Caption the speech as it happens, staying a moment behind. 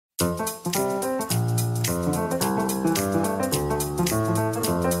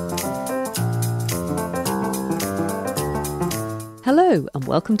Hello and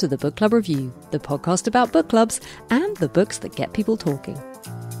welcome to the Book Club Review, the podcast about book clubs and the books that get people talking.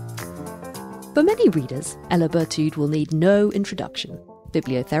 For many readers, Ella Berthoud will need no introduction.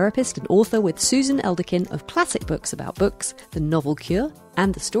 Bibliotherapist and author with Susan Elderkin of classic books about books, The Novel Cure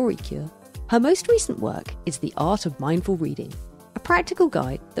and The Story Cure. Her most recent work is The Art of Mindful Reading, a practical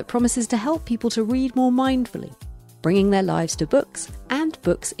guide that promises to help people to read more mindfully, bringing their lives to books and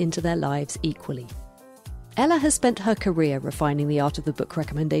books into their lives equally. Ella has spent her career refining the art of the book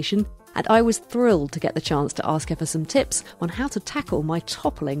recommendation, and I was thrilled to get the chance to ask her for some tips on how to tackle my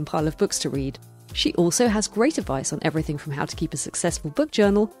toppling pile of books to read. She also has great advice on everything from how to keep a successful book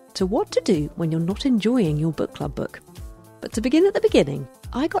journal to what to do when you're not enjoying your book club book. But to begin at the beginning,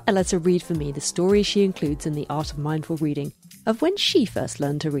 I got Ella to read for me the story she includes in The Art of Mindful Reading of when she first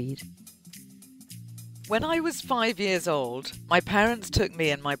learned to read. When I was 5 years old, my parents took me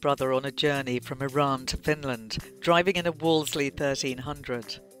and my brother on a journey from Iran to Finland, driving in a Wolseley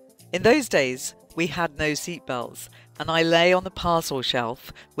 1300. In those days, we had no seatbelts, and I lay on the parcel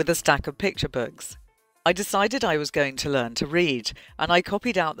shelf with a stack of picture books. I decided I was going to learn to read, and I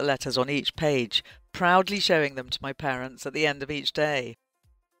copied out the letters on each page, proudly showing them to my parents at the end of each day.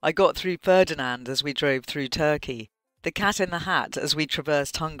 I got through Ferdinand as we drove through Turkey, The Cat in the Hat as we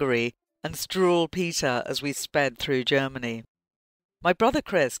traversed Hungary, and Strull Peter as we sped through Germany. My brother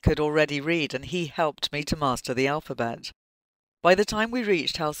Chris could already read, and he helped me to master the alphabet. By the time we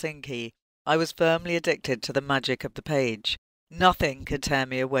reached Helsinki, I was firmly addicted to the magic of the page. Nothing could tear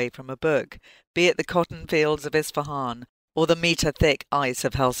me away from a book, be it the cotton fields of Isfahan or the metre-thick ice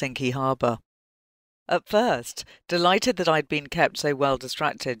of Helsinki harbour. At first, delighted that I'd been kept so well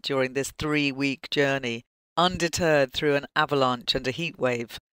distracted during this 3-week journey, undeterred through an avalanche and a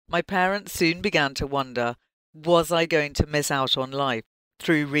heatwave, my parents soon began to wonder, was I going to miss out on life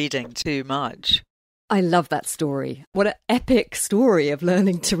through reading too much? I love that story. What an epic story of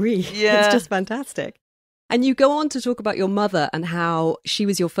learning to read. Yeah. It's just fantastic. And you go on to talk about your mother and how she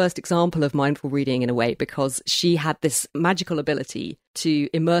was your first example of mindful reading in a way, because she had this magical ability to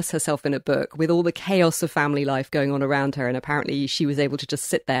immerse herself in a book with all the chaos of family life going on around her. And apparently she was able to just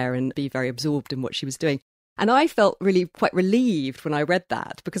sit there and be very absorbed in what she was doing. And I felt really quite relieved when I read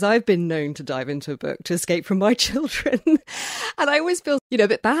that, because I've been known to dive into a book to escape from my children. And I always feel, a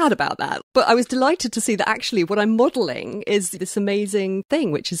bit bad about that. But I was delighted to see that actually what I'm modelling is this amazing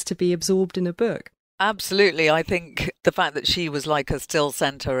thing, which is to be absorbed in a book. Absolutely. I think the fact that she was like a still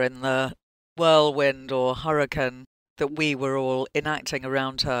centre in the whirlwind or hurricane that we were all enacting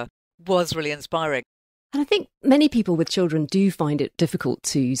around her was really inspiring. And I think many people with children do find it difficult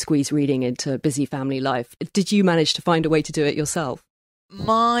to squeeze reading into busy family life. Did you manage to find a way to do it yourself?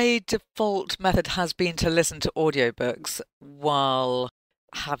 My default method has been to listen to audiobooks while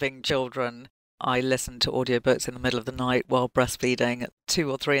having children. I listen to audiobooks in the middle of the night while breastfeeding at 2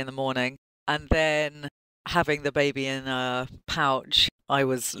 or 3 in the morning. And then having the baby in a pouch, I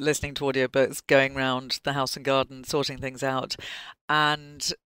was listening to audiobooks, going around the house and garden, sorting things out.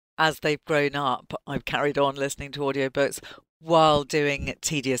 And as they've grown up, I've carried on listening to audiobooks while doing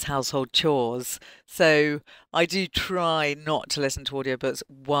tedious household chores. So I do try not to listen to audiobooks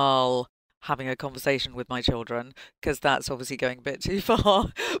while having a conversation with my children, because that's obviously going a bit too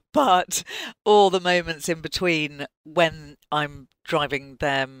far. But all the moments in between, when I'm driving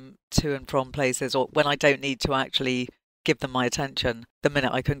them to and from places, or when I don't need to actually give them my attention, the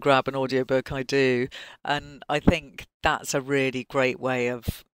minute I can grab an audiobook, I do. And I think that's a really great way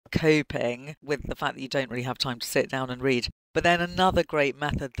of coping with the fact that you don't really have time to sit down and read. But then another great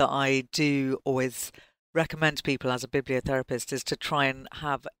method that I do always recommend to people as a bibliotherapist is to try and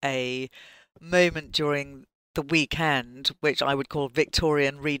have a moment during the weekend, which I would call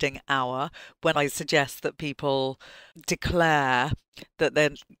Victorian reading hour, when I suggest that people declare that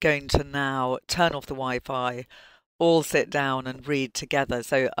they're going to now turn off the Wi-Fi, all sit down and read together.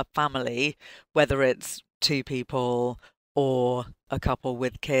 So a family, whether it's 2 people or a couple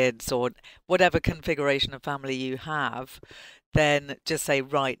with kids or whatever configuration of family you have, then just say,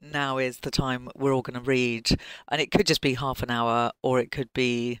 right, now is the time we're all going to read. And it could just be half an hour, or it could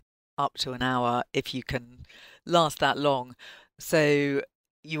be up to an hour if you can last that long. So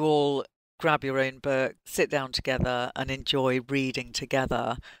you all grab your own book, sit down together and enjoy reading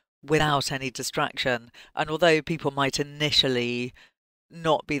together without any distraction. And although people might initially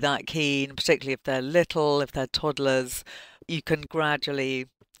not be that keen, particularly if they're little, if they're toddlers, you can gradually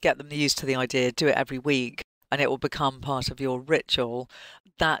get them used to the idea, do it every week, and it will become part of your ritual.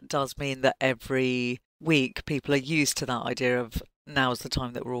 That does mean that every week people are used to that idea of now's the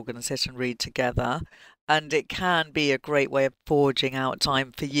time that we're all going to sit and read together. And it can be a great way of forging out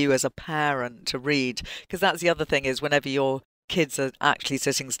time for you as a parent to read, because that's the other thing, is whenever you're kids are actually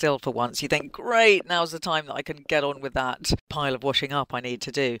sitting still for once, you think, great, now's the time that I can get on with that pile of washing up I need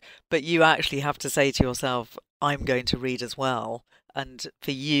to do. But you actually have to say to yourself, I'm going to read as well. And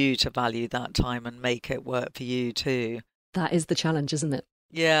for you to value that time and make it work for you too. That is the challenge, isn't it?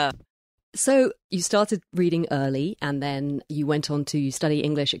 Yeah. So you started reading early, and then you went on to study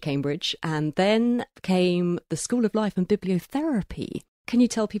English at Cambridge, and then came the School of Life and Bibliotherapy. Can you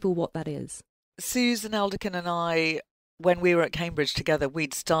tell people what that is? Susan Elderkin and I, when we were at Cambridge together,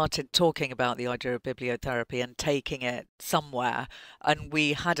 we'd started talking about the idea of bibliotherapy and taking it somewhere. And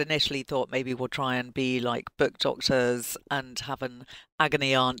we had initially thought maybe we'll try and be like book doctors and have an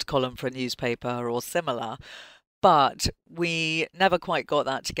agony aunt column for a newspaper or similar. But we never quite got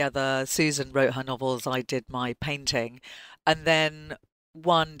that together. Susan wrote her novels, I did my painting. And then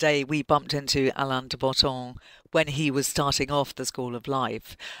one day we bumped into Alain de Botton when he was starting off the School of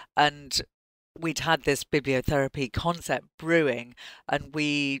Life. And we'd had this bibliotherapy concept brewing, and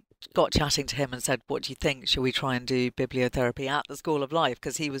we got chatting to him and said, what do you think? Shall we try and do bibliotherapy at the School of Life?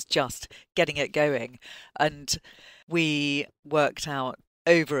 Because he was just getting it going. And we worked out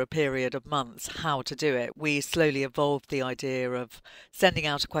over a period of months how to do it. We slowly evolved the idea of sending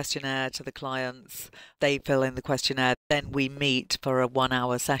out a questionnaire to the clients. They fill in the questionnaire. Then we meet for a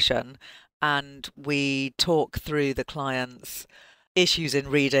 1-hour session and we talk through the clients' issues in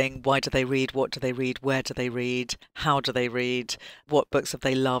reading. Why do they read? What do they read? Where do they read? How do they read? What books have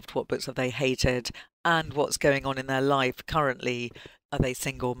they loved? What books have they hated? And what's going on in their life currently. Are they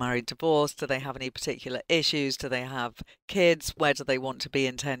single, married, divorced? Do they have any particular issues? Do they have kids? Where do they want to be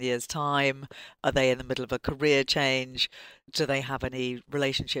in 10 years' time? Are they in the middle of a career change? Do they have any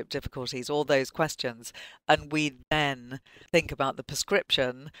relationship difficulties? All those questions. And we then think about the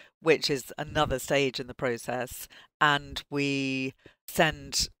prescription, which is another stage in the process. And we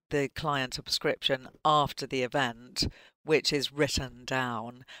send the client a prescription after the event, which is written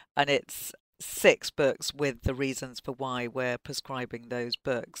down. And it's 6 books with the reasons for why we're prescribing those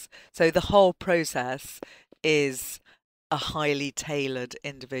books. So the whole process is a highly tailored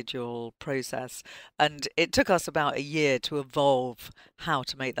individual process. And it took us about a year to evolve how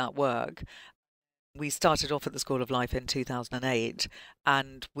to make that work. We started off at the School of Life in 2008,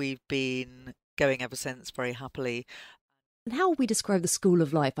 and we've been going ever since very happily. And how we describe the School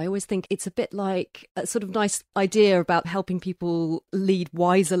of Life, I always think it's a bit like a sort of nice idea about helping people lead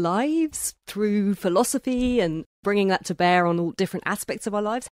wiser lives through philosophy and bringing that to bear on all different aspects of our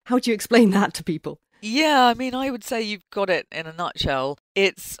lives. How do you explain that to people? Yeah, I mean, I would say you've got it in a nutshell.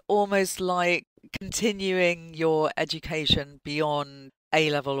 It's almost like continuing your education beyond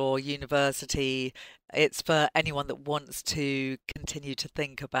A-level or university. It's for anyone that wants to continue to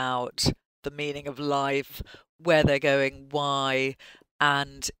think about the meaning of life, where they're going, why,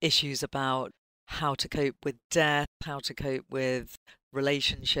 and issues about how to cope with death, how to cope with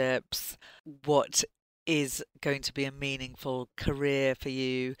relationships, what is going to be a meaningful career for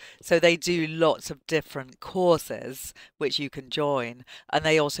you. So they do lots of different courses which you can join, and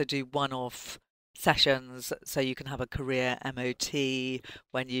they also do one-off sessions, so you can have a career MOT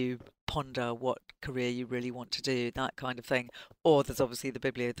when you ponder what career you really want to do, that kind of thing. Or there's obviously the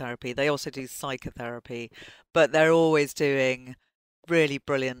bibliotherapy. They also do psychotherapy, but they're always doing really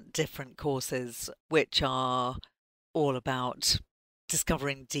brilliant different courses which are all about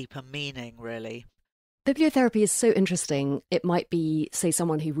discovering deeper meaning, really. Bibliotherapy is so interesting. It might be, say,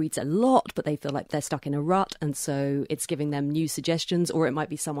 someone who reads a lot, but they feel like they're stuck in a rut, and so it's giving them new suggestions. Or it might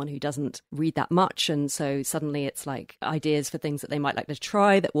be someone who doesn't read that much, and so suddenly it's like ideas for things that they might like to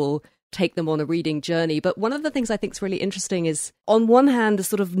try that will take them on a reading journey. But one of the things I think is really interesting is, on one hand, the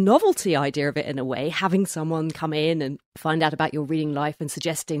sort of novelty idea of it in a way, having someone come in and find out about your reading life and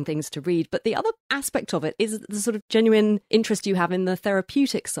suggesting things to read. But the other aspect of it is the sort of genuine interest you have in the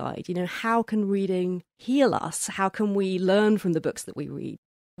therapeutic side. You know, how can reading heal us? How can we learn from the books that we read?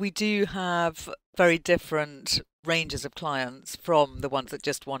 We do have very different ranges of clients, from the ones that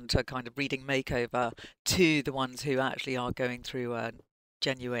just want a kind of reading makeover to the ones who actually are going through a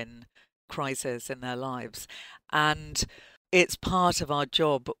genuine crisis in their lives. And it's part of our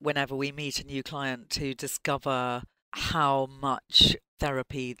job whenever we meet a new client to discover how much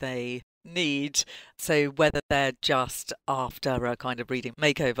therapy they need. So whether they're just after a kind of reading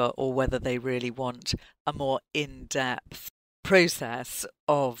makeover or whether they really want a more in-depth process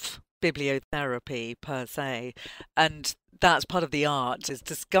of bibliotherapy per se. And that's part of the art, is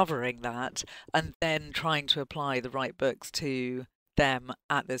discovering that and then trying to apply the right books to them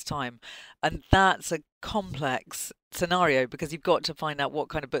at this time. And that's a complex scenario, because you've got to find out what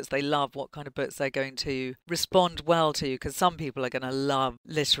kind of books they love, what kind of books they're going to respond well to, because some people are going to love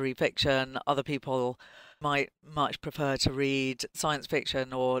literary fiction, other people might much prefer to read science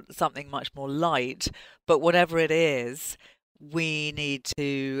fiction or something much more light. But whatever it is, we need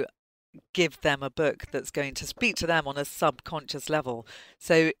to give them a book that's going to speak to them on a subconscious level.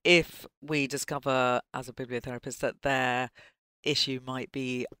 So if we discover as a bibliotherapist that their issue might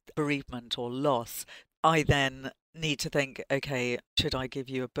be bereavement or loss, I then need to think, okay, should I give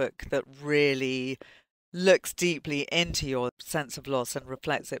you a book that really looks deeply into your sense of loss and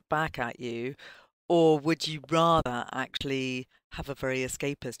reflects it back at you? Or would you rather actually have a very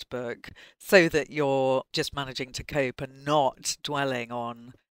escapist book so that you're just managing to cope and not dwelling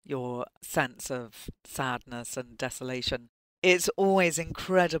on your sense of sadness and desolation? It's always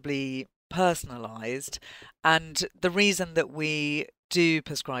incredibly personalized. And the reason that we do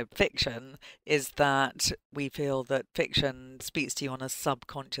prescribe fiction is that we feel that fiction speaks to you on a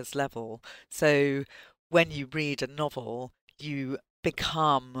subconscious level. So when you read a novel, you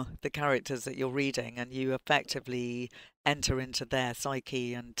become the characters that you're reading and you effectively enter into their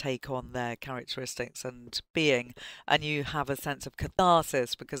psyche and take on their characteristics and being, and you have a sense of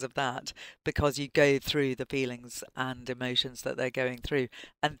catharsis because of that, because you go through the feelings and emotions that they're going through,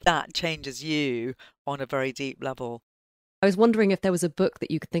 and that changes you on a very deep level. I was wondering if there was a book that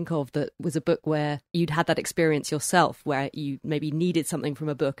you could think of that was a book where you'd had that experience yourself, where you maybe needed something from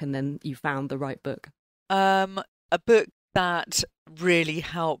a book and then you found the right book. A book that really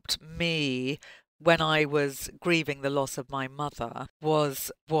helped me when I was grieving the loss of my mother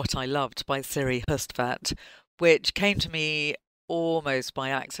was What I Loved by Siri Hustvedt, which came to me almost by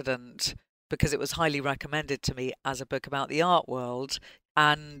accident because it was highly recommended to me as a book about the art world.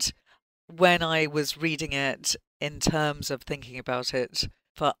 And when I was reading it in terms of thinking about it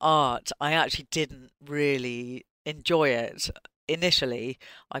for art, I actually didn't really enjoy it. Initially,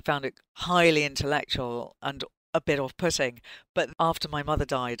 I found it highly intellectual and a bit off-putting, but after my mother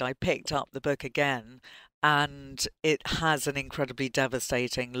died, I picked up the book again, and it has an incredibly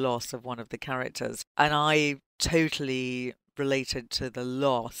devastating loss of one of the characters, and I totally related to the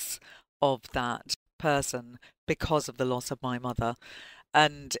loss of that person because of the loss of my mother,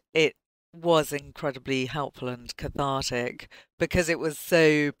 and it was incredibly helpful and cathartic because it was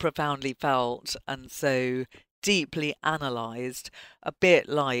so profoundly felt and so deeply analysed, a bit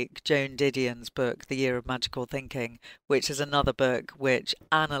like Joan Didion's book, The Year of Magical Thinking, which is another book which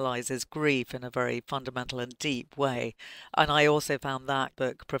analyses grief in a very fundamental and deep way. And I also found that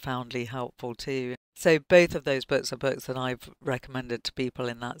book profoundly helpful too. So both of those books are books that I've recommended to people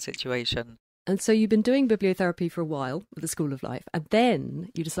in that situation. And so you've been doing bibliotherapy for a while with the School of Life, and then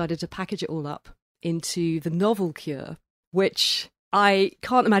you decided to package it all up into the novel Cure, which I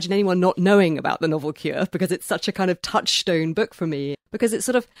can't imagine anyone not knowing about the novel Cure because it's such a kind of touchstone book for me, because it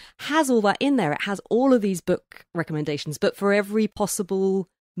sort of has all that in there. It has all of these book recommendations, but for every possible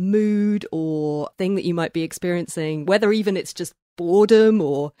mood or thing that you might be experiencing, whether even it's just boredom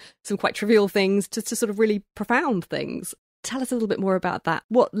or some quite trivial things to sort of really profound things. Tell us a little bit more about that.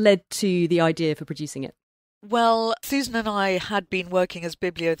 What led to the idea for producing it? Well, Susan and I had been working as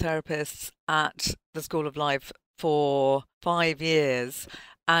bibliotherapists at the School of Life for 5 years,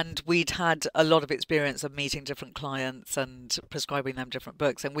 and we'd had a lot of experience of meeting different clients and prescribing them different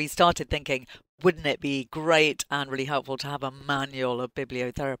books. And we started thinking, wouldn't it be great and really helpful to have a manual of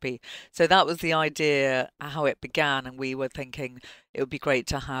bibliotherapy? So that was the idea, how it began. And we were thinking it would be great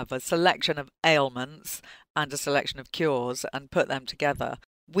to have a selection of ailments and a selection of cures and put them together.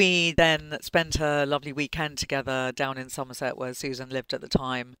 We then spent a lovely weekend together down in Somerset, where Susan lived at the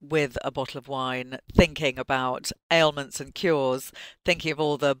time, with a bottle of wine, thinking about ailments and cures, thinking of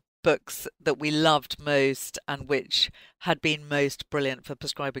all the books that we loved most and which had been most brilliant for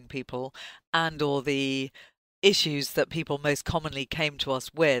prescribing people, and all the issues that people most commonly came to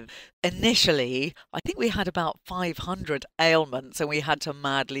us with. Initially, I think we had about 500 ailments and we had to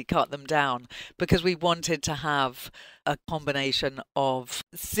madly cut them down because we wanted to have a combination of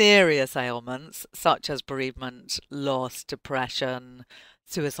serious ailments such as bereavement, loss, depression,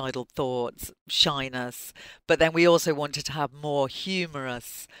 suicidal thoughts, shyness, but then we also wanted to have more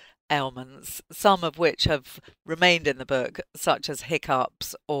humorous ailments, some of which have remained in the book, such as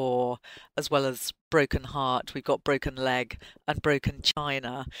hiccups, or as well as broken heart. We've got broken leg and broken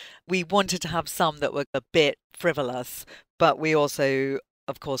china. We wanted to have some that were a bit frivolous, but we also,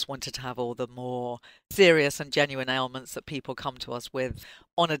 of course, wanted to have all the more serious and genuine ailments that people come to us with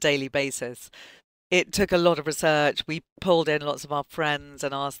on a daily basis. It took a lot of research. We pulled in lots of our friends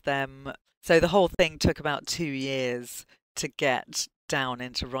and asked them. So the whole thing took about 2 years to get down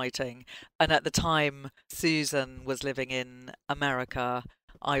into writing. And at the time, Susan was living in America.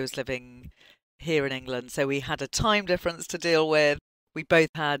 I was living here in England. So we had a time difference to deal with. We both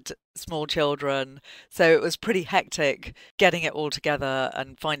had small children, so it was pretty hectic getting it all together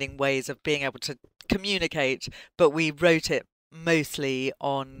and finding ways of being able to communicate. But we wrote it mostly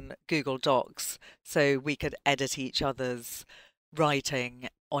on Google Docs so we could edit each other's writing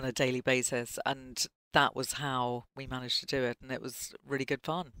on a daily basis. And that was how we managed to do it. And it was really good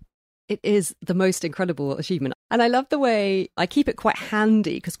fun. It is the most incredible achievement. And I love the way I keep it quite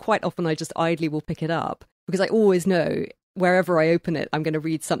handy, because quite often I just idly will pick it up because I always know wherever I open it, I'm going to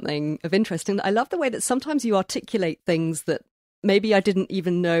read something of interest. And I love the way that sometimes you articulate things that maybe I didn't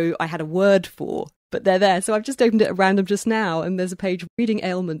even know I had a word for, but they're there. So I've just opened it at random just now, and there's a page, reading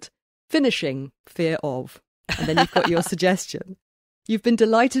ailment, finishing, fear of. And then you've got your suggestion. You've been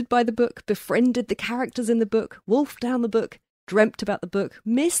delighted by the book, befriended the characters in the book, wolfed down the book, dreamt about the book,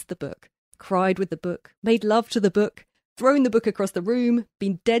 missed the book, cried with the book, made love to the book, thrown the book across the room,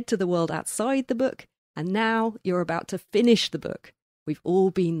 been dead to the world outside the book, and now you're about to finish the book. We've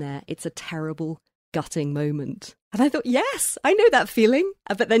all been there. It's a terrible, gutting moment. And I thought, yes, I know that feeling.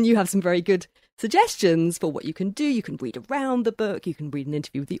 But then you have some very good suggestions for what you can do. You can read around the book. You can read an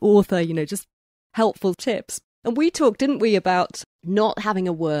interview with the author, just helpful tips. And we talked, didn't we, about not having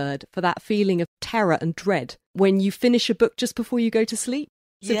a word for that feeling of terror and dread when you finish a book just before you go to sleep.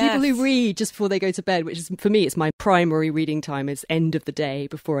 So Yes. people who read just before they go to bed, which is, for me, it's my primary reading time, is end of the day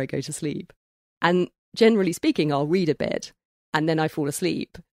before I go to sleep. And generally speaking, I'll read a bit and then I fall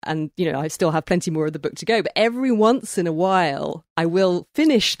asleep. And, I still have plenty more of the book to go. But every once in a while, I will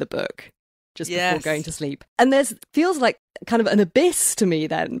finish the book just before going to sleep. And there's feels like kind of an abyss to me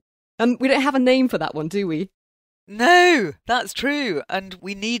then. And we don't have a name for that one, do we? No, that's true. And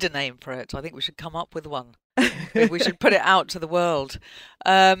we need a name for it. I think we should come up with one. We should put it out to the world.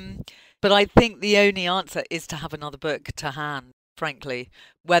 But I think the only answer is to have another book to hand, frankly,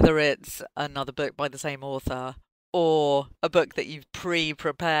 whether it's another book by the same author or a book that you've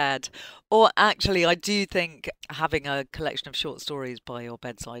pre-prepared. Or actually, I do think having a collection of short stories by your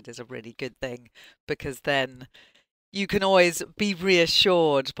bedside is a really good thing, because then you can always be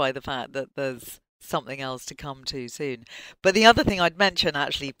reassured by the fact that there's something else to come to soon. But the other thing I'd mention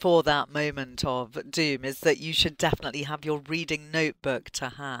actually for that moment of doom is that you should definitely have your reading notebook to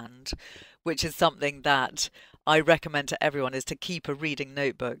hand, which is something that I recommend to everyone, is to keep a reading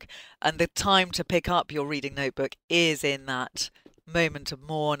notebook. And the time to pick up your reading notebook is in that moment of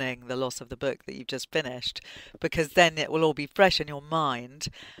mourning the loss of the book that you've just finished, because then it will all be fresh in your mind.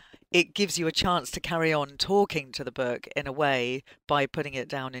 It gives you a chance to carry on talking to the book in a way by putting it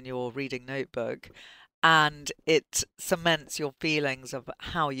down in your reading notebook. And it cements your feelings of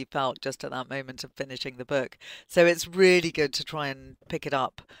how you felt just at that moment of finishing the book. So it's really good to try and pick it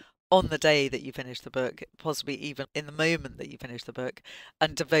up on the day that you finish the book, possibly even in the moment that you finish the book,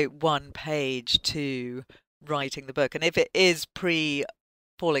 and devote one page to writing the book. And if it is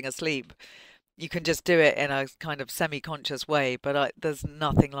pre-falling asleep, you can just do it in a kind of semi-conscious way, but there's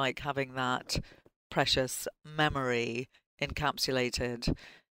nothing like having that precious memory encapsulated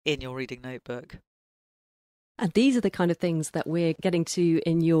in your reading notebook. And these are the kind of things that we're getting to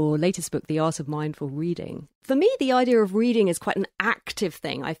in your latest book, The Art of Mindful Reading. For me, the idea of reading is quite an active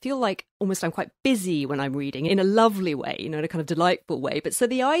thing. I feel like almost I'm quite busy when I'm reading, in a lovely way, in a kind of delightful way. But so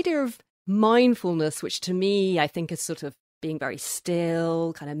the idea of mindfulness, which to me, I think is sort of being very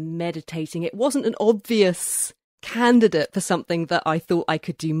still, kind of meditating, it wasn't an obvious candidate for something that I thought I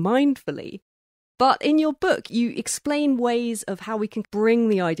could do mindfully. But in your book, you explain ways of how we can bring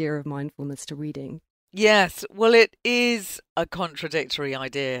the idea of mindfulness to reading. Yes, well, it is a contradictory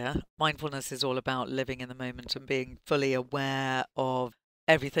idea. Mindfulness is all about living in the moment and being fully aware of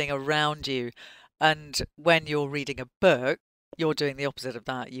everything around you. And when you're reading a book, you're doing the opposite of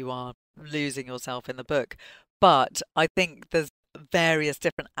that. You are losing yourself in the book. But I think there's various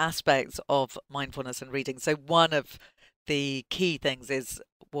different aspects of mindfulness and reading. So one of the key things is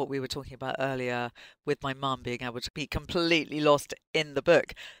what we were talking about earlier with my mum being able to be completely lost in the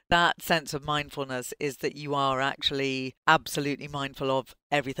book. That sense of mindfulness is that you are actually absolutely mindful of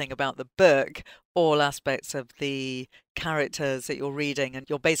everything about the book, all aspects of the characters that you're reading, and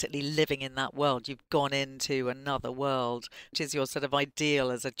you're basically living in that world. You've gone into another world, which is your sort of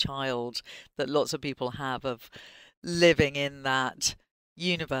ideal as a child that lots of people have, of living in that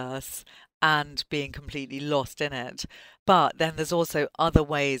universe and being completely lost in it. But then there's also other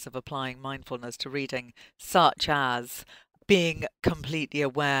ways of applying mindfulness to reading, such as being completely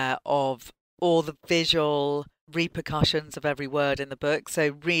aware of all the visual repercussions of every word in the book.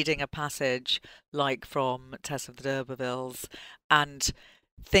 So reading a passage like from Tess of the D'Urbervilles and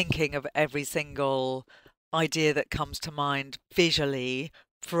thinking of every single idea that comes to mind visually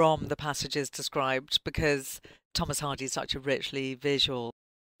from the passages described, because Thomas Hardy's such a richly visual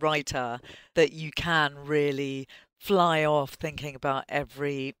writer that you can really fly off thinking about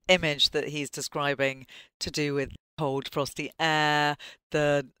every image that he's describing to do with cold, frosty air,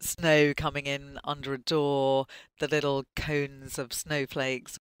 the snow coming in under a door, the little cones of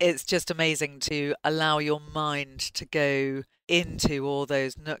snowflakes. It's just amazing to allow your mind to go into all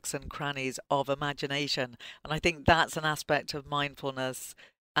those nooks and crannies of imagination. And I think that's an aspect of mindfulness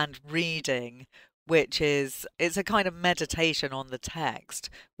and reading, which is, it's a kind of meditation on the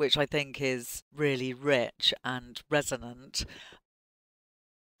text, which I think is really rich and resonant.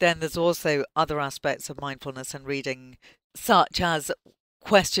 Then there's also other aspects of mindfulness and reading, such as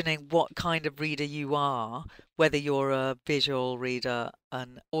questioning what kind of reader you are, whether you're a visual reader,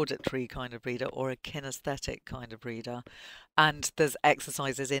 an auditory kind of reader, or a kinesthetic kind of reader. And there's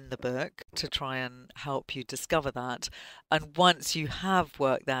exercises in the book to try and help you discover that. And once you have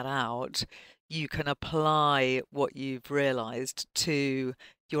worked that out, you can apply what you've realized to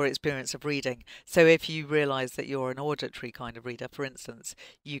your experience of reading. So if you realize that you're an auditory kind of reader, for instance,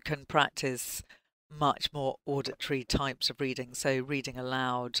 you can practice much more auditory types of reading. So reading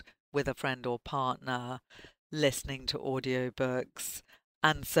aloud with a friend or partner, listening to audiobooks,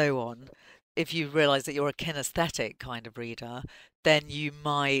 and so on. If you realize that you're a kinesthetic kind of reader, then you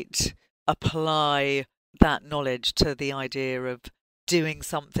might apply that knowledge to the idea of doing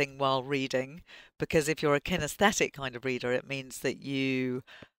something while reading, because if you're a kinesthetic kind of reader, it means that you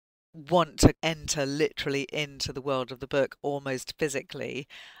want to enter literally into the world of the book almost physically,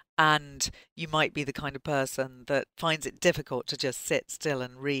 and you might be the kind of person that finds it difficult to just sit still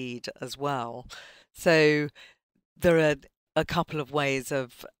and read as well. So there are a couple of ways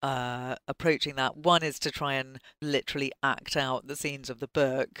of approaching that. One is to try and literally act out the scenes of the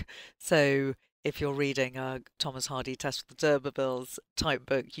book. So if you're reading a Thomas Hardy Tess with the D'Urbervilles type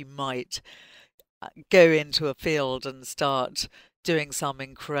book, you might go into a field and start doing some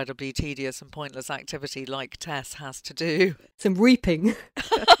incredibly tedious and pointless activity like Tess has to do. Some reaping.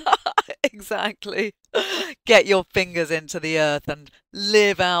 Exactly. Get your fingers into the earth and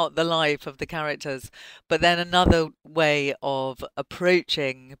live out the life of the characters. But then another way of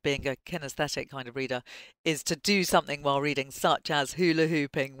approaching being a kinesthetic kind of reader is to do something while reading, such as hula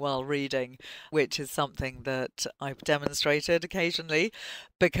hooping while reading, which is something that I've demonstrated occasionally.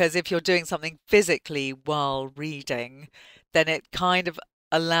 Because if you're doing something physically while reading, then it kind of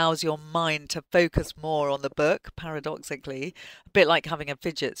allows your mind to focus more on the book, paradoxically, a bit like having a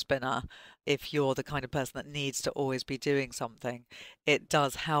fidget spinner. If you're the kind of person that needs to always be doing something, it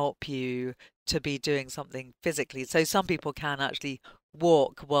does help you to be doing something physically. So some people can actually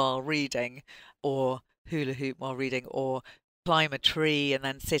walk while reading, or hula hoop while reading, or climb a tree and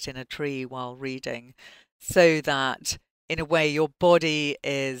then sit in a tree while reading, so that in a way your body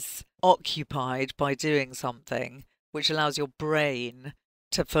is occupied by doing something, which allows your brain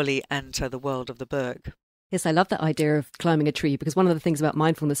to fully enter the world of the book. Yes, I love that idea of climbing a tree, because one of the things about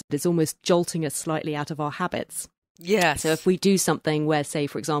mindfulness is almost jolting us slightly out of our habits. Yes. So if we do something where, say,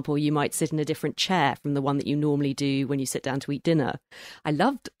 for example, you might sit in a different chair from the one that you normally do when you sit down to eat dinner. I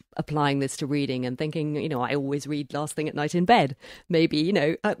loved applying this to reading and thinking, I always read last thing at night in bed. Maybe,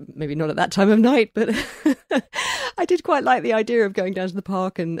 maybe not at that time of night, but I did quite like the idea of going down to the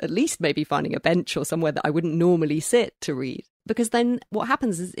park and at least maybe finding a bench or somewhere that I wouldn't normally sit to read. Because then what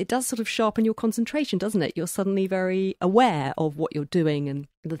happens is it does sort of sharpen your concentration, doesn't it? You're suddenly very aware of what you're doing and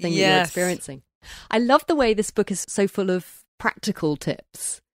the thing that you're experiencing. I love the way this book is so full of practical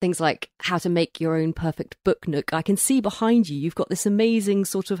tips. Things like how to make your own perfect book nook. I can see behind you, you've got this amazing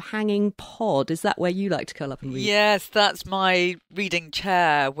sort of hanging pod. Is that where you like to curl up and read? Yes, that's my reading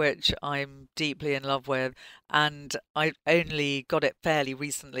chair, which I'm deeply in love with. And I only got it fairly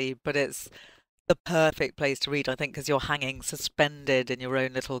recently, but it's the perfect place to read, I think, because you're hanging suspended in your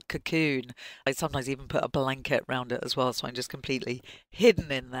own little cocoon. I sometimes even put a blanket around it as well, so I'm just completely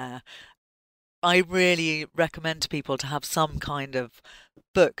hidden in there. I really recommend to people to have some kind of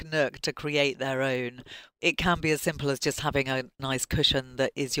book nook to create their own. It can be as simple as just having a nice cushion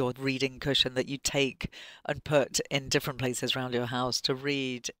that is your reading cushion that you take and put in different places around your house to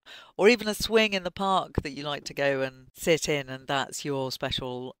read, or even a swing in the park that you like to go and sit in, and that's your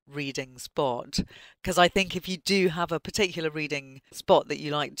special reading spot. Because I think if you do have a particular reading spot that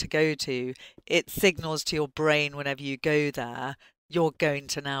you like to go to, it signals to your brain whenever you go there, you're going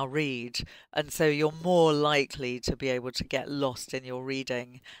to now read. And so you're more likely to be able to get lost in your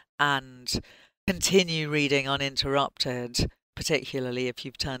reading and continue reading uninterrupted, particularly if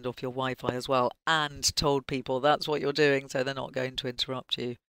you've turned off your Wi-Fi as well and told people that's what you're doing so they're not going to interrupt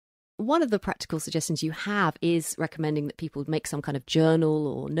you. One of the practical suggestions you have is recommending that people make some kind of journal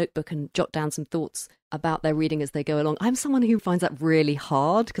or notebook and jot down some thoughts about their reading as they go along. I'm someone who finds that really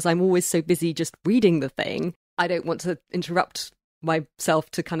hard because I'm always so busy just reading the thing. I don't want to interrupt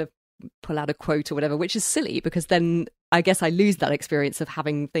myself to kind of pull out a quote or whatever, which is silly because then I guess I lose that experience of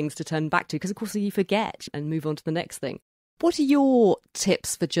having things to turn back to because, of course, you forget and move on to the next thing. What are your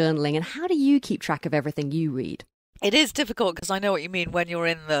tips for journaling and how do you keep track of everything you read? It is difficult because I know what you mean. When you're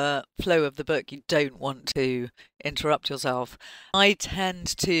in the flow of the book, you don't want to interrupt yourself. I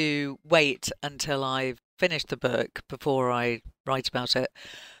tend to wait until I've finished the book before I write about it.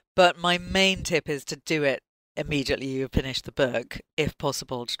 But my main tip is to do it immediately you finish the book, if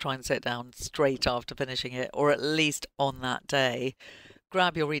possible, to try and sit down straight after finishing it, or at least on that day.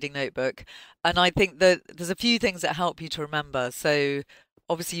 Grab your reading notebook. And I think that there's a few things that help you to remember. So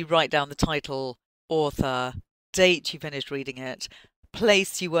obviously you write down the title, author, date you finished reading it,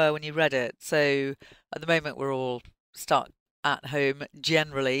 place you were when you read it. So at the moment we're all stuck at home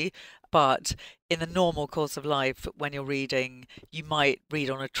generally, but in the normal course of life when you're reading, you might read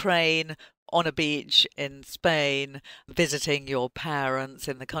on a train, on a beach in Spain, visiting your parents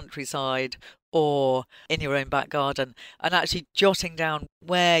in the countryside, or in your own back garden, and actually jotting down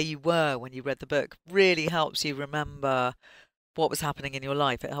where you were when you read the book really helps you remember what was happening in your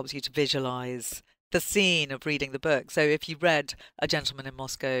life. It helps you to visualize the scene of reading the book. So if you read A Gentleman in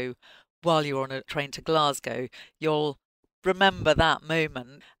Moscow while you were on a train to Glasgow, you'll remember that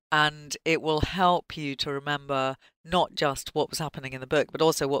moment and it will help you to remember not just what was happening in the book, but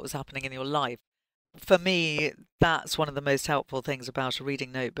also what was happening in your life. For me, that's one of the most helpful things about a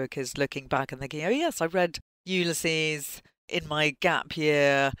reading notebook is looking back and thinking, oh yes, I read Ulysses in my gap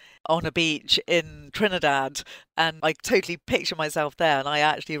year on a beach in Trinidad, and I totally picture myself there and I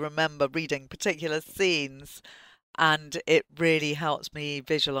actually remember reading particular scenes, and it really helps me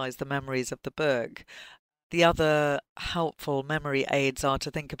visualize the memories of the book. The other helpful memory aids are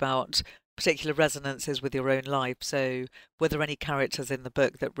to think about particular resonances with your own life. So were there any characters in the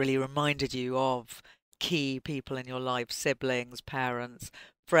book that really reminded you of key people in your life, siblings, parents,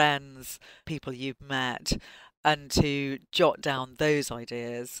 friends, people you've met? And to jot down those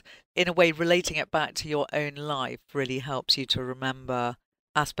ideas, in a way relating it back to your own life really helps you to remember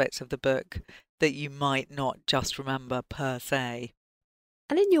aspects of the book that you might not just remember per se.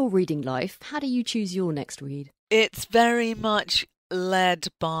 And in your reading life, how do you choose your next read? It's very much led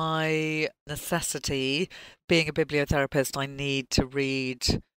by necessity. Being a bibliotherapist, I need to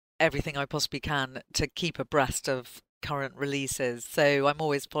read everything I possibly can to keep abreast of current releases. So I'm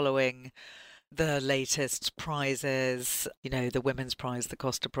always following the latest prizes, the Women's Prize, the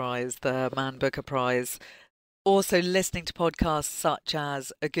Costa Prize, the Man Booker Prize. Also listening to podcasts such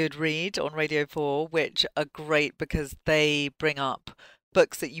as A Good Read on Radio 4, which are great because they bring up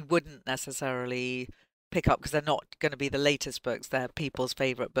books that you wouldn't necessarily pick up because they're not going to be the latest books. They're people's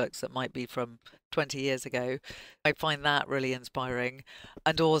favourite books that might be from 20 years ago. I find that really inspiring.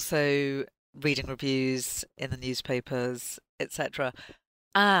 And also reading reviews in the newspapers, etc.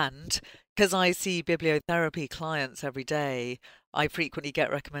 And because I see bibliotherapy clients every day, I frequently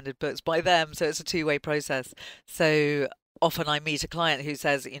get recommended books by them. So it's a two-way process. So often I meet a client who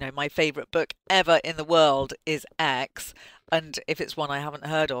says, my favourite book ever in the world is X. And if it's one I haven't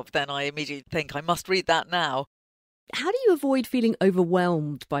heard of, then I immediately think I must read that now. How do you avoid feeling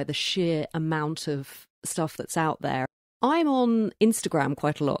overwhelmed by the sheer amount of stuff that's out there? I'm on Instagram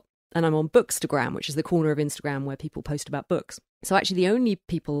quite a lot. And I'm on Bookstagram, which is the corner of Instagram where people post about books. So actually the only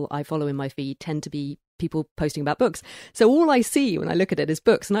people I follow in my feed tend to be people posting about books. So all I see when I look at it is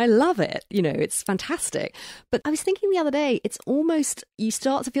books, and I love it. It's fantastic. But I was thinking the other day, it's almost, you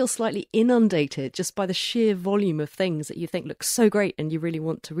start to feel slightly inundated just by the sheer volume of things that you think look so great and you really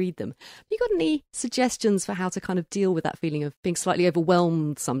want to read them. Have you got any suggestions for how to kind of deal with that feeling of being slightly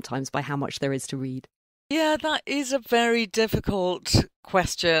overwhelmed sometimes by how much there is to read? Yeah, that is a very difficult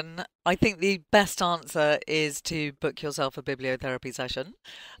question. I think the best answer is to book yourself a bibliotherapy session,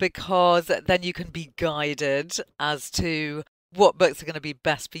 because then you can be guided as to what books are going to be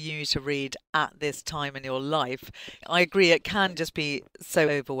best for you to read at this time in your life. I agree, it can just be so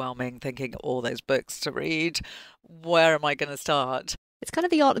overwhelming thinking all those books to read. Where am I going to start? It's kind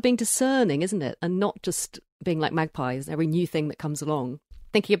of the art of being discerning, isn't it? And not just being like magpies, every new thing that comes along.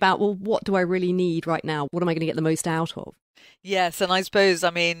 Thinking about, well, what do I really need right now? What am I going to get the most out of? Yes, and I suppose,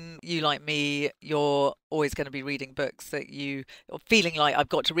 you like me, you're always going to be reading books that you're feeling like I've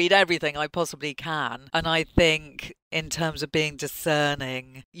got to read everything I possibly can. And I think in terms of being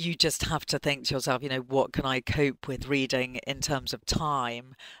discerning, you just have to think to yourself, what can I cope with reading in terms of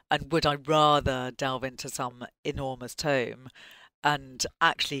time? And would I rather delve into some enormous tome? and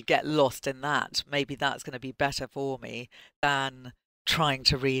actually get lost in that. Maybe that's going to be better for me than trying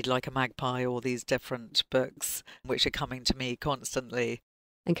to read like a magpie all these different books which are coming to me constantly.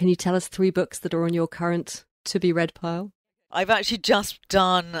 And can you tell us 3 books that are on your current to-be-read pile? I've actually just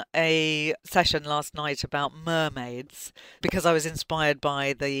done a session last night about mermaids because I was inspired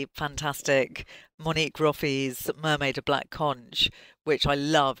by the fantastic Monique Roffey's Mermaid, a Black Conch, which I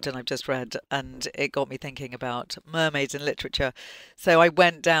loved and I've just read, and it got me thinking about mermaids in literature. So I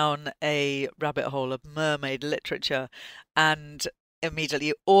went down a rabbit hole of mermaid literature and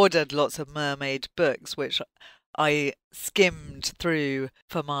immediately ordered lots of mermaid books, which I skimmed through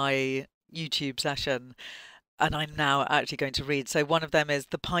for my YouTube session. And I'm now actually going to read. So one of them is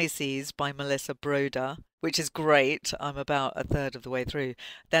The Pisces by Melissa Broder, which is great. I'm about a third of the way through.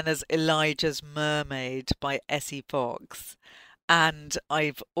 Then there's Elijah's Mermaid by Essie Fox. And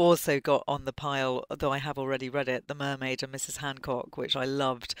I've also got on the pile, though I have already read it, The Mermaid and Mrs. Hancock, which I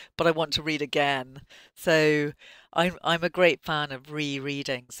loved, but I want to read again. So I'm a great fan of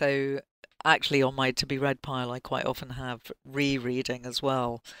rereading. So actually on my to-be-read pile, I quite often have rereading as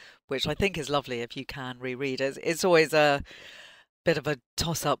well, which I think is lovely if you can reread. It's always a bit of a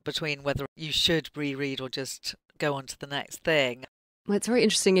toss-up between whether you should reread or just go on to the next thing. Well, it's very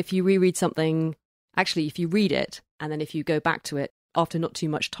interesting if you reread something, actually, if you read it, and then if you go back to it after not too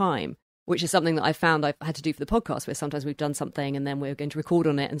much time, which is something that I found I've had to do for the podcast, where sometimes we've done something and then we're going to record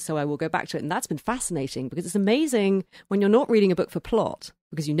on it, and so I will go back to it. And that's been fascinating because it's amazing when you're not reading a book for plot,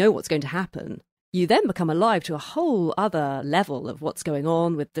 because you know what's going to happen. You then become alive to a whole other level of what's going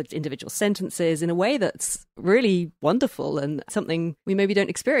on with the individual sentences in a way that's really wonderful and something we maybe don't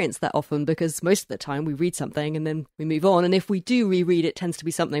experience that often, because most of the time we read something and then we move on. And if we do reread, it tends to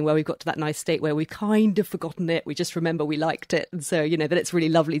be something where we've got to that nice state where we've kind of forgotten it. We just remember we liked it. And so, that it's really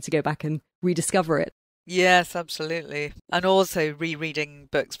lovely to go back and rediscover it. Yes, absolutely. And also rereading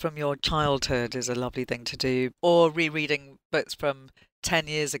books from your childhood is a lovely thing to do, or rereading books from 10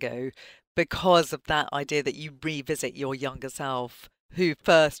 years ago, because of that idea that you revisit your younger self who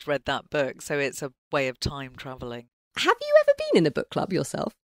first read that book. So it's a way of time travelling. Have you ever been in a book club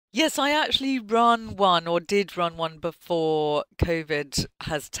yourself? Yes, I actually run one, or did run one before COVID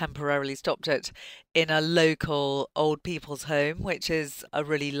has temporarily stopped it, in a local old people's home, which is a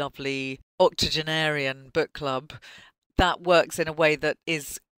really lovely octogenarian book club that works in a way that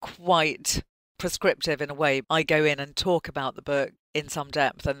is quite prescriptive in a way. I go in and talk about the book in some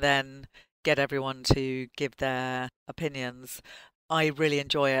depth and then get everyone to give their opinions. I really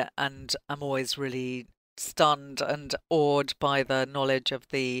enjoy it, and I'm always really stunned and awed by the knowledge of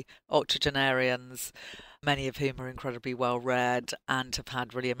the octogenarians, many of whom are incredibly well read and have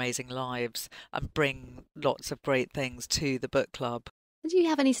had really amazing lives and bring lots of great things to the book club. Do you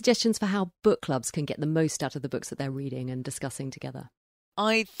have any suggestions for how book clubs can get the most out of the books that they're reading and discussing together?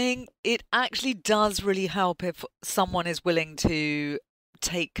 I think it actually does really help if someone is willing to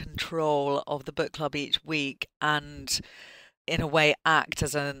take control of the book club each week and, in a way, act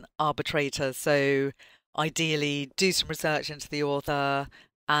as an arbitrator. So ideally do some research into the author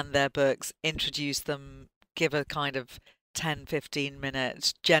and their books, introduce them, give a kind of 10-15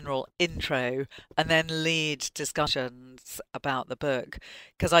 minute general intro, and then lead discussions about the book.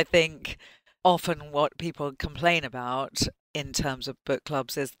 Because I think often what people complain about in terms of book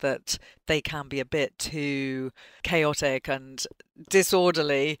clubs is that they can be a bit too chaotic and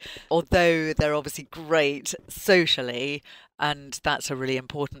disorderly, although they're obviously great socially, and that's a really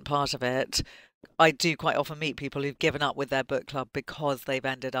important part of it. I do quite often meet people who've given up with their book club because they've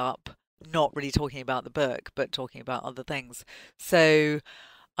ended up not really talking about the book, but talking about other things. So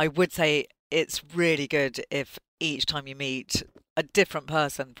I would say it's really good if each time you meet, a different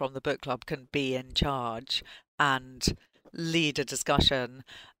person from the book club can be in charge and lead a discussion.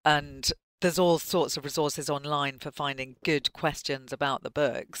 And there's all sorts of resources online for finding good questions about the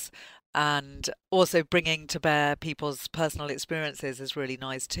books. And also bringing to bear people's personal experiences is really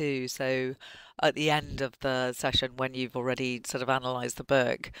nice too. So at the end of the session, when you've already sort of analysed the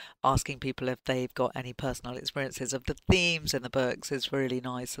book, asking people if they've got any personal experiences of the themes in the books is really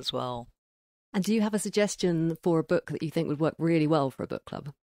nice as well. And do you have a suggestion for a book that you think would work really well for a book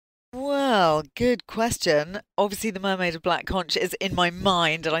club? Well, good question. Obviously, The Mermaid of Black Conch is in my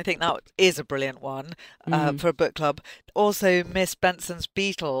mind, and I think that is a brilliant one for a book club. Also, Miss Benson's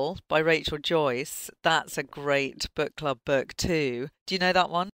Beetle by Rachel Joyce. That's a great book club book too. Do you know that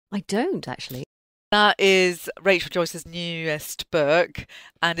one? I don't, actually. That is Rachel Joyce's newest book,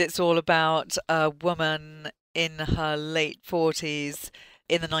 and it's all about a woman in her late 40s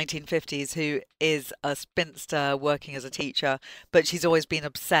in the 1950s who is a spinster working as a teacher, but she's always been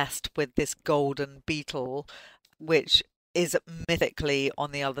obsessed with this golden beetle, which is mythically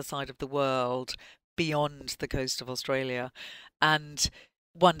on the other side of the world, beyond the coast of Australia. And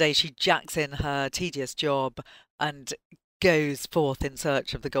one day she jacks in her tedious job and goes forth in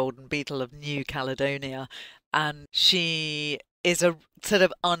search of the golden beetle of New Caledonia. And she is a sort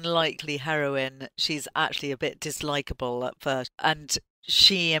of unlikely heroine. She's actually a bit dislikable at first. And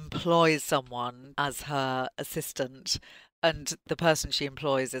she employs someone as her assistant. And the person she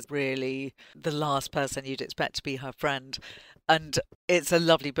employs is really the last person you'd expect to be her friend. And it's a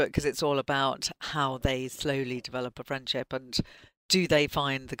lovely book because it's all about how they slowly develop a friendship. And do they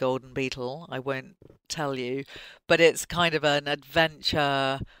find the golden beetle? I won't tell you. But it's kind of an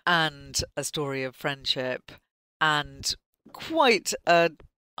adventure and a story of friendship and quite an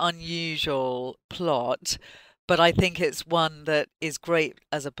unusual plot. But I think it's one that is great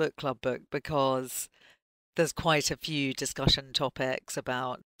as a book club book because there's quite a few discussion topics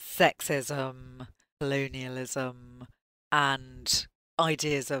about sexism, colonialism, and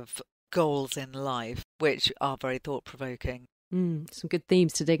ideas of goals in life, which are very thought-provoking. Some good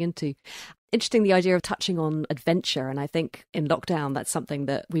themes to dig into. Interesting, the idea of touching on adventure, and I think in lockdown that's something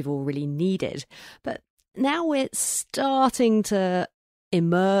that we've all really needed. But now it's starting to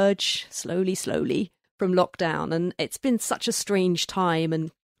emerge slowly from lockdown, and it's been such a strange time,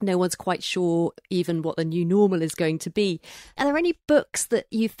 and no one's quite sure even what the new normal is going to be. Are there any books that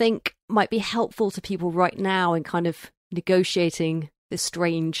you think might be helpful to people right now in kind of negotiating this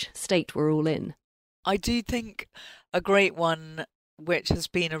strange state we're all in? I do think a great one, which has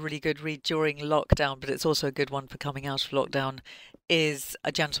been a really good read during lockdown, but it's also a good one for coming out of lockdown, is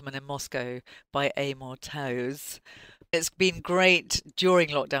A Gentleman in Moscow by Amor. It's been great during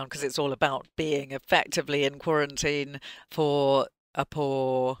lockdown because it's all about being effectively in quarantine for a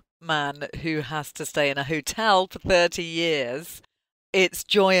poor man who has to stay in a hotel for 30 years. It's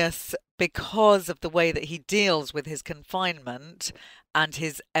joyous because of the way that he deals with his confinement and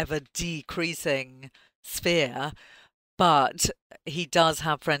his ever decreasing sphere. But he does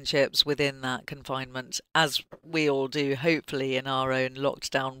have friendships within that confinement, as we all do, hopefully, in our own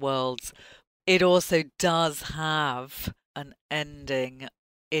locked down worlds. It also does have an ending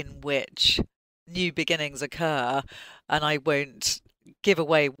in which new beginnings occur, and I won't give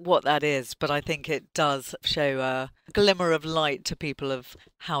away what that is, but I think it does show a glimmer of light to people of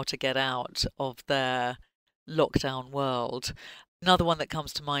how to get out of their lockdown world. Another one that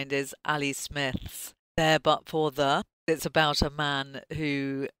comes to mind is Ali Smith's There But For The. It's about a man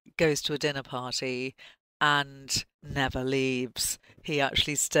who goes to a dinner party and never leaves. He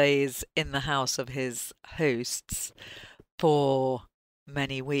actually stays in the house of his hosts for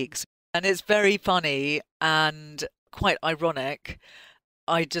many weeks. And it's very funny and quite ironic.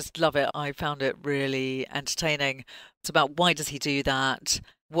 I just love it. I found it really entertaining. It's about why does he do that?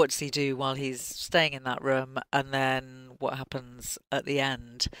 What does he do while he's staying in that room? And then what happens at the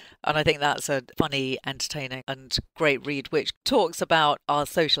end? And I think that's a funny, entertaining and great read, which talks about our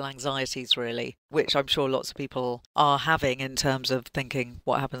social anxieties, really, which I'm sure lots of people are having in terms of thinking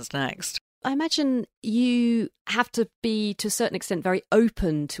what happens next. I imagine you have to be, to a certain extent, very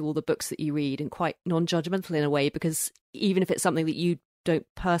open to all the books that you read and quite non-judgmental in a way, because even if it's something that you don't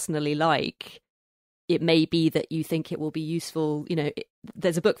personally like, it may be that you think it will be useful. You know,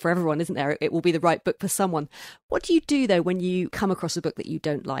 there's a book for everyone, isn't there? It will be the right book for someone. What do you do, though, when you come across a book that you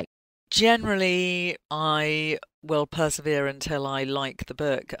don't like? Generally, I will persevere until I like the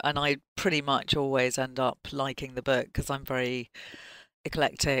book, and I pretty much always end up liking the book because I'm very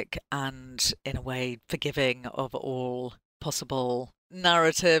eclectic and, in a way, forgiving of all possible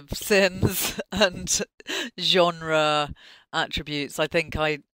narrative sins and genre attributes. I think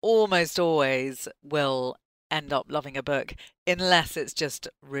I almost always will end up loving a book unless it's just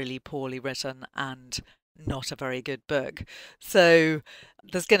really poorly written and not a very good book. So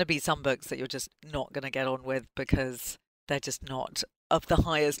there's going to be some books that you're just not going to get on with because they're just not of the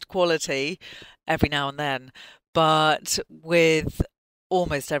highest quality every now and then. But with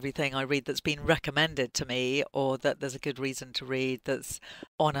almost everything I read that's been recommended to me, or that there's a good reason to read, that's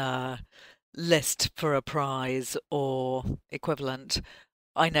on a list for a prize or equivalent,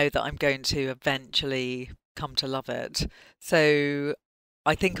 I know that I'm going to eventually come to love it. So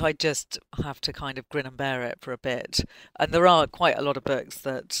I think I just have to kind of grin and bear it for a bit. And there are quite a lot of books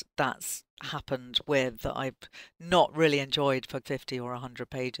that's happened with that I've not really enjoyed for 50 or 100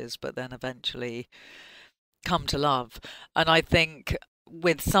 pages, but then eventually come to love. And I think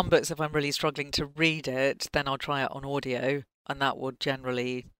with some books, if I'm really struggling to read it, then I'll try it on audio, and that would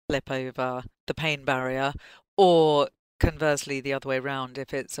generally flip over the pain barrier. Or conversely, the other way around,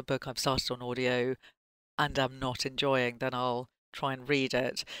 if it's a book I've started on audio and I'm not enjoying, then I'll try and read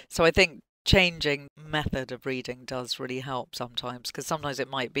it. So I think changing method of reading does really help sometimes, because sometimes it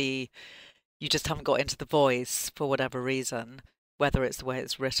might be you just haven't got into the voice for whatever reason, whether it's the way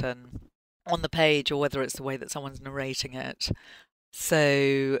it's written on the page or whether it's the way that someone's narrating it.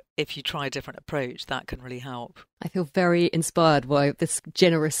 So if you try a different approach, that can really help. I feel very inspired by this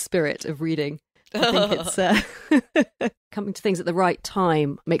generous spirit of reading. I think it's coming to things at the right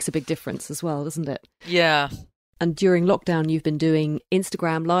time makes a big difference as well, doesn't it? Yeah. And during lockdown, you've been doing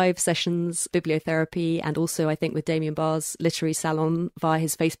Instagram live sessions, bibliotherapy, and also, I think, with Damien Barr's literary salon via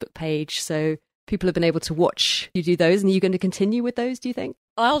his Facebook page. So people have been able to watch you do those. And are you going to continue with those, do you think?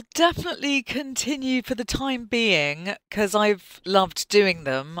 I'll definitely continue for the time being, because I've loved doing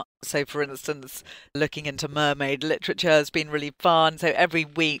them. So, for instance, looking into Mermaid literature has been really fun. So every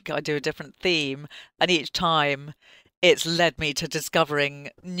week I do a different theme, and each time it's led me to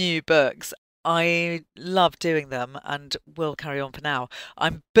discovering new books. I love doing them and will carry on for now.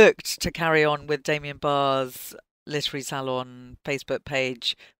 I'm booked to carry on with Damien Barr's Literary Salon Facebook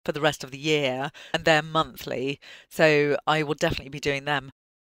page for the rest of the year, and they're monthly. So I will definitely be doing them.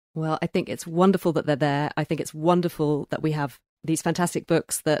 Well, I think it's wonderful that they're there. I think it's wonderful that we have these fantastic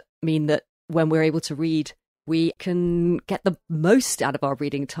books that mean that when we're able to read, we can get the most out of our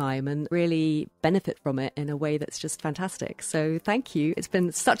reading time and really benefit from it in a way that's just fantastic. So thank you. It's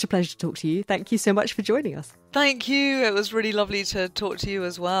been such a pleasure to talk to you. Thank you so much for joining us. Thank you. It was really lovely to talk to you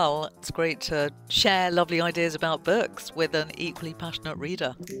as well. It's great to share lovely ideas about books with an equally passionate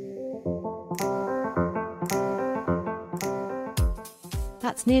reader.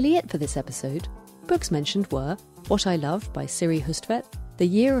 That's nearly it for this episode. Books mentioned were What I Love by Siri Hustvedt, The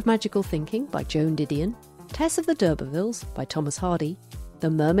Year of Magical Thinking by Joan Didion, Tess of the D'Urbervilles by Thomas Hardy, The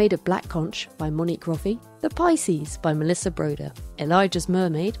Mermaid of Black Conch by Monique Roffey, The Pisces by Melissa Broder, Elijah's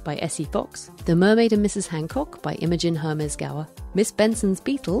Mermaid by Essie Fox, The Mermaid and Mrs. Hancock by Imogen Hermes Gowar, Miss Benson's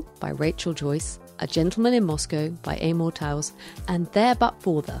Beetle by Rachel Joyce, A Gentleman in Moscow by Amor, and There But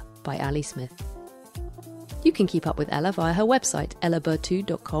Forther by Ali Smith. You can keep up with Ella via her website,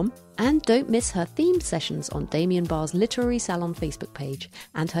 ellaberthoud.com, and don't miss her themed sessions on Damien Barr's Literary Salon Facebook page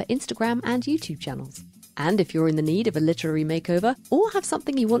and her Instagram and YouTube channels. And if you're in the need of a literary makeover or have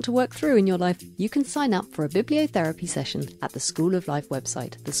something you want to work through in your life, you can sign up for a bibliotherapy session at the School of Life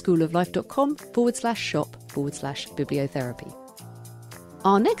website, theschooloflife.com/shop/bibliotherapy.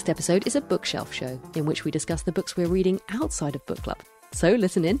 Our next episode is a bookshelf show in which we discuss the books we're reading outside of book club. So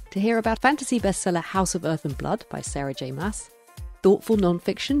listen in to hear about fantasy bestseller House of Earth and Blood by Sarah J. Maas, thoughtful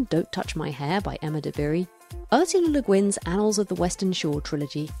non-fiction Don't Touch My Hair by Emma Dabiri, Ursula Le Guin's Annals of the Western Shore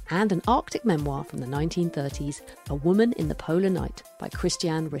trilogy, and an Arctic memoir from the 1930s, A Woman in the Polar Night by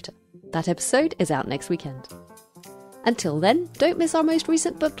Christiane Ritter. That episode is out next weekend. Until then, don't miss our most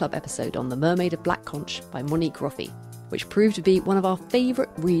recent book club episode on The Mermaid of Black Conch by Monique Roffey, which proved to be one of our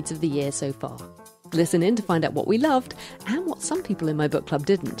favourite reads of the year so far. Listen in to find out what we loved and what some people in my book club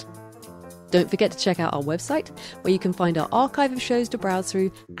didn't. Don't forget to check out our website, where you can find our archive of shows to browse through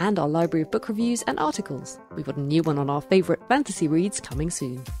and our library of book reviews and articles. We've got a new one on our favourite fantasy reads coming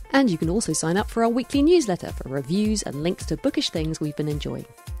soon. And you can also sign up for our weekly newsletter for reviews and links to bookish things we've been enjoying.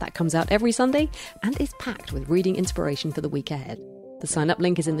 That comes out every Sunday and is packed with reading inspiration for the week ahead. The sign-up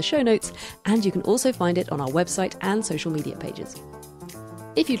link is in the show notes, and you can also find it on our website and social media pages.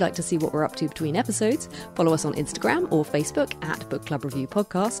 If you'd like to see what we're up to between episodes, follow us on Instagram or Facebook at Book Club Review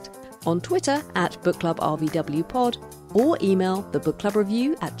Podcast, on Twitter at Book Club RVW Pod, or email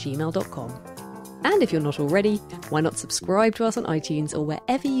thebookclubreview@gmail.com. And if you're not already, why not subscribe to us on iTunes or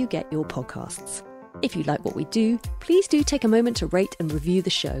wherever you get your podcasts. If you like what we do, please do take a moment to rate and review the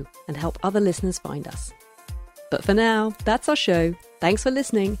show and help other listeners find us. But for now, that's our show. Thanks for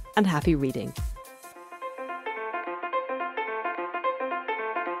listening and happy reading.